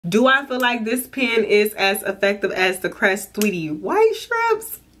Do I feel like this pen is as effective as the Crest 3D white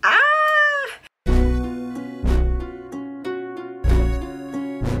strips?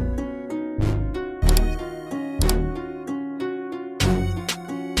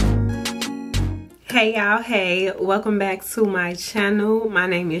 Hey y'all, hey, welcome back to my channel. My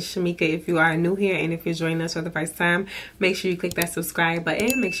name is Shameka if you are new here, and if you're joining us for the first time, make sure you click that subscribe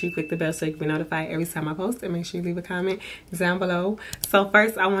button, make sure you click the bell so you can be notified every time I post, and make sure you leave a comment down below. So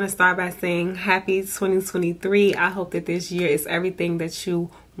first I want to start by saying happy 2023. I hope that this year is everything that you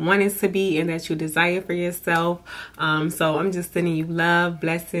want it to be and that you desire for yourself. So I'm just sending you love,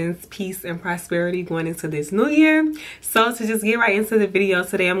 blessings, peace, and prosperity going into this new year. So to just get right into the video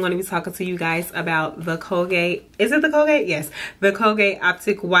today, I'm going to be talking to you guys about the Colgate, is it the Colgate? Yes, the Colgate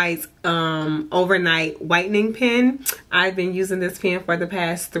Optic White overnight whitening pen. I've been using this pen for the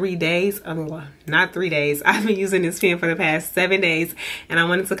past 3 days. Well, not 3 days. I've been using this pen for the past 7 days, and I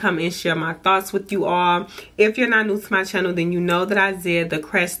wanted to come and share my thoughts with you all. If you're not new to my channel, then you know that I did the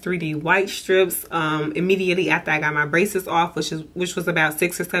Crest 3D white strips immediately after I got my braces off, which was about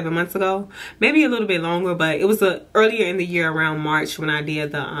 6 or 7 months ago, maybe a little bit longer, but it was earlier in the year around March when I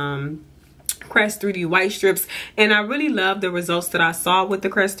did the Crest 3D white strips, and I really love the results that I saw with the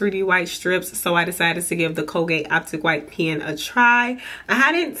Crest 3D white strips, so I decided to give the Colgate Optic White pen a try. I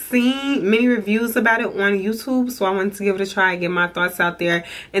hadn't seen many reviews about it on YouTube, so I wanted to give it a try and get my thoughts out there.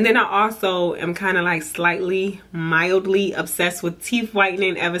 And then I also am kind of like mildly obsessed with teeth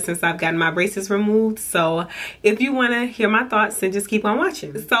whitening ever since I've gotten my braces removed. So if you want to hear my thoughts, then just keep on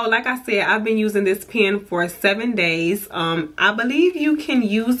watching. So like I said, I've been using this pen for 7 days. I believe you can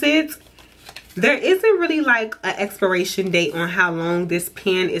use it. There isn't really like an expiration date on how long this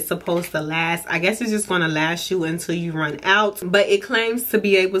pen is supposed to last. I guess it's just going to last you until you run out. But it claims to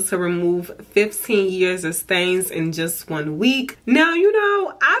be able to remove 15 years of stains in just 1 week. Now, you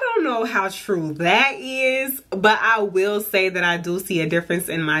know, I don't know how true that is, but I will say that I do see a difference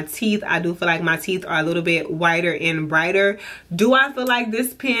in my teeth. I do feel like my teeth are a little bit whiter and brighter. Do I feel like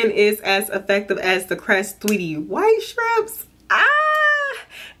this pen is as effective as the Crest 3D white strips?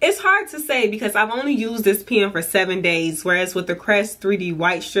 It's hard to say because I've only used this pen for 7 days, whereas with the Crest 3D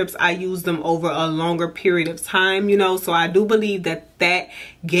white strips, I used them over a longer period of time, you know, so I do believe that that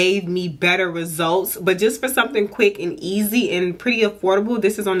gave me better results. But just for something quick and easy and pretty affordable,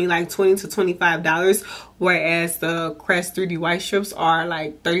 this is only like $20 to $25, whereas the Crest 3D white strips are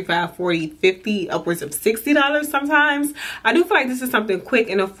like $35, $40, $50, upwards of $60 sometimes. I do feel like this is something quick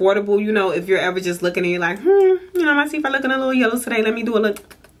and affordable, you know, if you're ever just looking and you're like, you know, my teeth are looking a little yellow today, let me do a little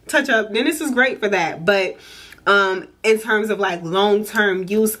touch up, then this is great for that. But in terms of like long-term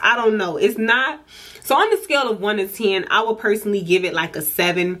use, I don't know, it's not. So on the scale of 1 to 10, I would personally give it like a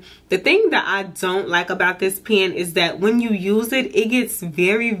 7. The thing that I don't like about this pen is that when you use it, it gets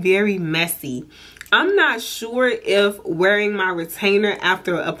very, very messy. I'm not sure if wearing my retainer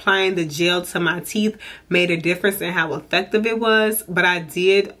after applying the gel to my teeth made a difference in how effective it was, but I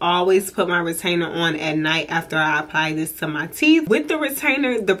did always put my retainer on at night after I applied this to my teeth. With the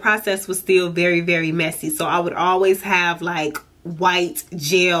retainer, the process was still very, very messy, so I would always have like white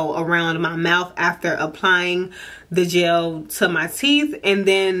gel around my mouth after applying the gel to my teeth. And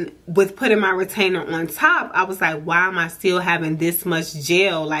then with putting my retainer on top, I was like, why am I still having this much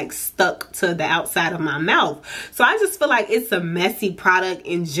gel like stuck to the outside of my mouth? So I just feel like it's a messy product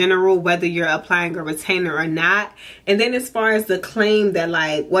in general, whether you're applying a retainer or not. And then as far as the claim that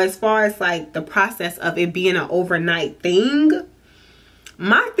like, well, as far as like the process of it being an overnight thing,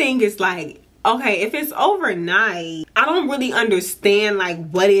 my thing is like, okay, if it's overnight, I don't really understand like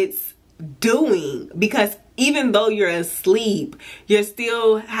what it's doing, because even though you're asleep, you're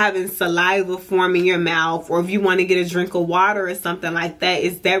still having saliva form in your mouth, or if you want to get a drink of water or something like that,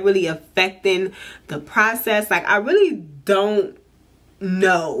 is that really affecting the process? Like, I really don't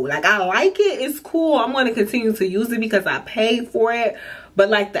know. Like, I like it, it's cool, I'm going to continue to use it because I paid for it, but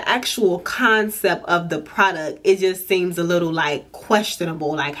like the actual concept of the product, it just seems a little like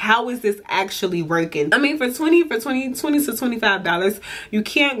questionable. Like, how is this actually working? I mean, for $20 to $25, you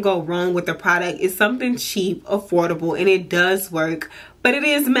can't go wrong with the product. It's something cheap, affordable, and it does work. But it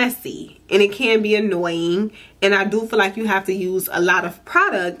is messy and it can be annoying, and I do feel like you have to use a lot of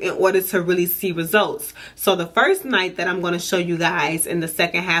product in order to really see results. So the first night that I'm going to show you guys in the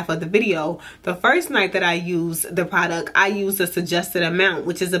second half of the video, the first night that I use the product, I use a suggested amount,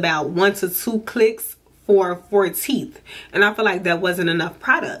 which is about 1 to 2 clicks for 4 teeth, and I feel like that wasn't enough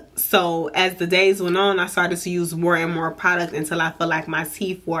product. So as the days went on, I started to use more and more product until I feel like my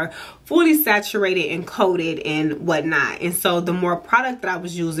teeth were fully saturated and coated and whatnot. And so the more product that I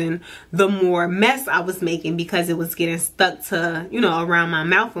was using, the more mess I was making, because it was getting stuck to, you know, around my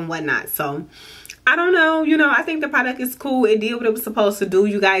mouth and whatnot. So I don't know, you know, I think the product is cool. It did what it was supposed to do.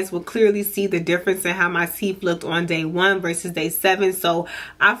 You guys will clearly see the difference in how my teeth looked on day 1 versus day 7. So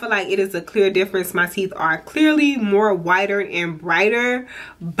I feel like it is a clear difference. My teeth are clearly more whiter and brighter.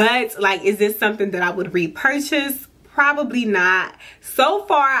 But like, is this something that I would repurchase? Probably not. So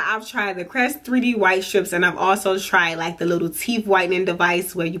far, I've tried the Crest 3D white strips, and I've also tried like the little teeth whitening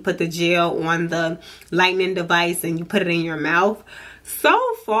device where you put the gel on the lightning device and you put it in your mouth. So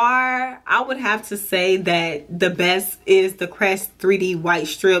far, I would have to say that the best is the Crest 3D white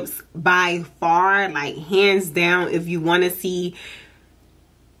strips by far, like hands down. If you want to see,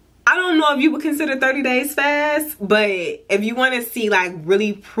 I don't know if you would consider 30 days fast, but if you want to see like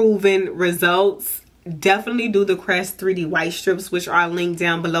really proven results, definitely do the Crest 3D white strips, which are linked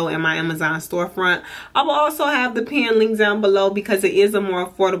down below in my Amazon storefront. I will also have the pen linked down below because it is a more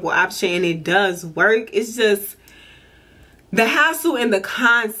affordable option and it does work. It's just the hassle and the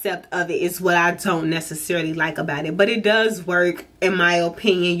concept of it is what I don't necessarily like about it. But it does work, in my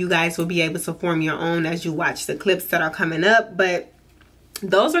opinion. You guys will be able to form your own as you watch the clips that are coming up. But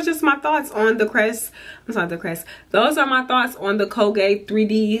those are just my thoughts on the Crest. I'm sorry, the Crest. Those are my thoughts on the Colgate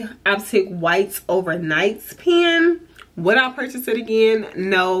 3D Optic Whites Overnight pen. Would I purchase it again?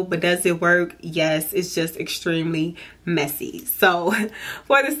 No. But does it work? Yes. It's just extremely messy. So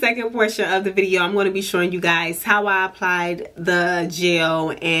for the second portion of the video, I'm going to be showing you guys how I applied the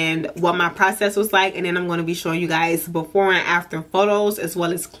gel and what my process was like. And then I'm going to be showing you guys before and after photos, as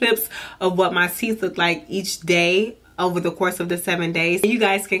well as clips of what my teeth look like each day over the course of the 7 days. You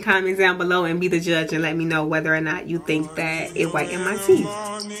guys can comment down below and be the judge and let me know whether or not you think that it whitened my teeth.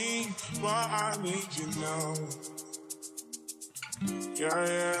 Yeah,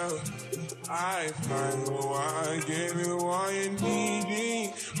 I find why I gave you what you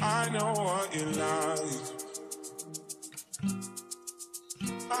need. I know what you like.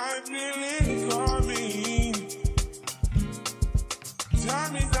 I feel it coming. Tell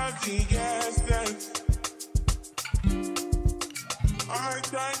me something, yes, that I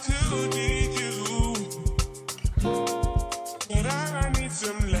try to need you, but I need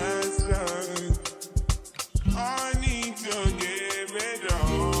some lessons. I need to get.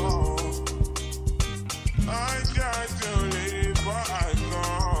 I got to live, but I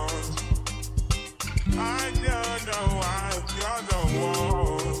can't. I don't know why you're the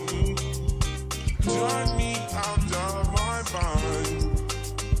one. Turn me out of my mind.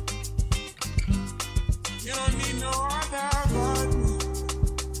 You don't need no other body.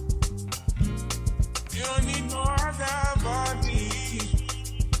 You don't need no other body.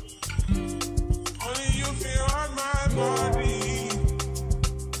 Only you feel on my body.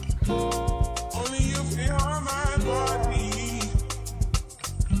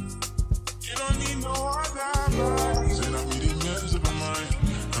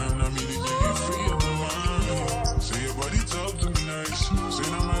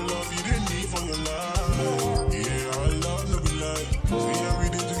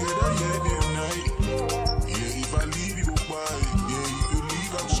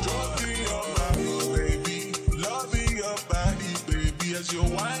 You're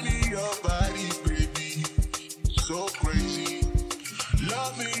whining your body, baby, so crazy.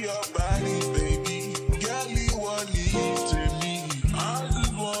 Loving your body, baby, girly, what needs to me. I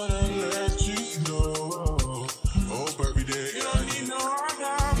just wanna let you know. Oh, baby, day. You don't need no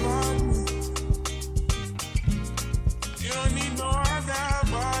other body. You don't need no other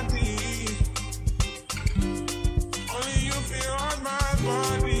body. Only you feel on my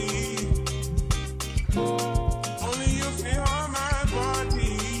body. Only you feel on my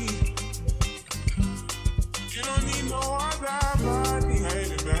body. You don't need no other body. Hey,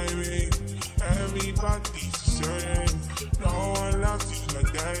 baby, everybody's the same. No one loves you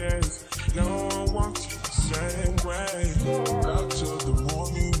like that. No one wants you the same way. Got till the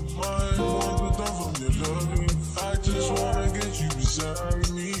morning, my one put on from your loving. I just wanna get you beside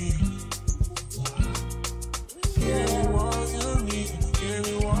me. Give me what you need. Give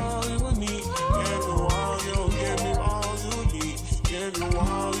me what you need. Give me what you give me all you need. Give me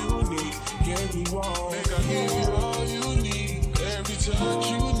all you need. Give me all. Make I give you all you need. Every touch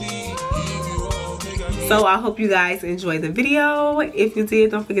you need. Give you all. Make I give. So I hope you guys enjoyed the video. If you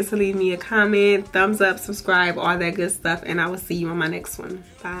did, don't forget to leave me a comment, thumbs up, subscribe, all that good stuff, and I will see you on my next one.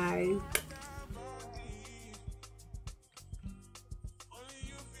 Bye.